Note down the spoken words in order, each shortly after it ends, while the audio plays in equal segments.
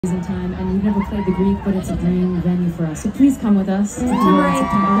amazing time, and we've never played the Greek, but it's a dream venue for us. So please come with us. Thank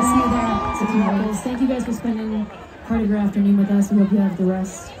you guys for spending part of your afternoon with us. We hope you have the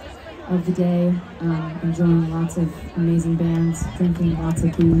rest of the day enjoying lots of amazing bands, drinking lots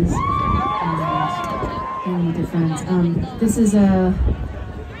of booze, and hanging with your friends. This is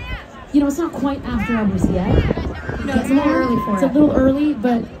it's not quite after hours yet. No, it's a little early for it. It's a little early,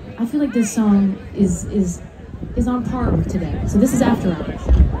 but I feel like this song is on par with today. So this is after hours.